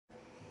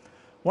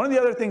One of the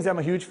other things I'm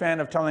a huge fan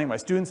of telling my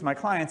students, my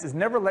clients, is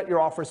never let your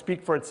offer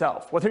speak for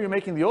itself. Whether you're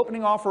making the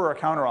opening offer or a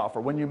counter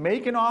offer, when you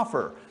make an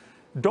offer,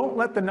 don't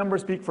let the number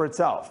speak for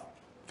itself.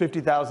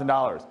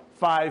 $50,000,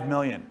 $5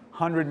 million,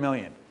 $100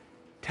 million.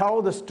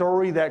 Tell the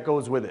story that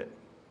goes with it.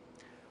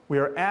 We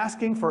are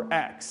asking for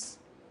X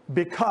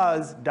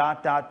because ...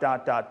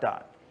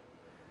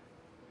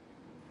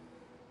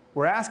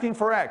 We're asking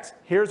for X.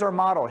 Here's our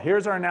model.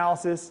 Here's our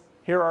analysis.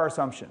 Here are our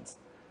assumptions.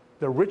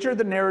 The richer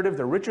the narrative,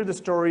 the richer the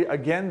story,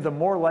 again, the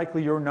more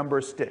likely your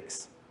number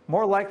sticks.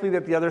 More likely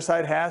that the other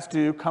side has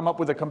to come up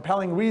with a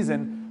compelling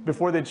reason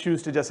before they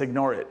choose to just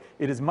ignore it.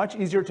 It is much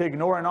easier to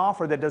ignore an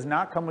offer that does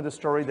not come with a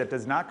story, that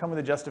does not come with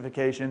a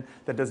justification,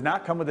 that does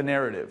not come with a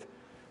narrative,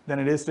 than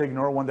it is to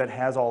ignore one that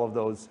has all of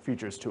those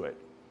features to it.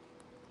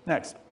 Next.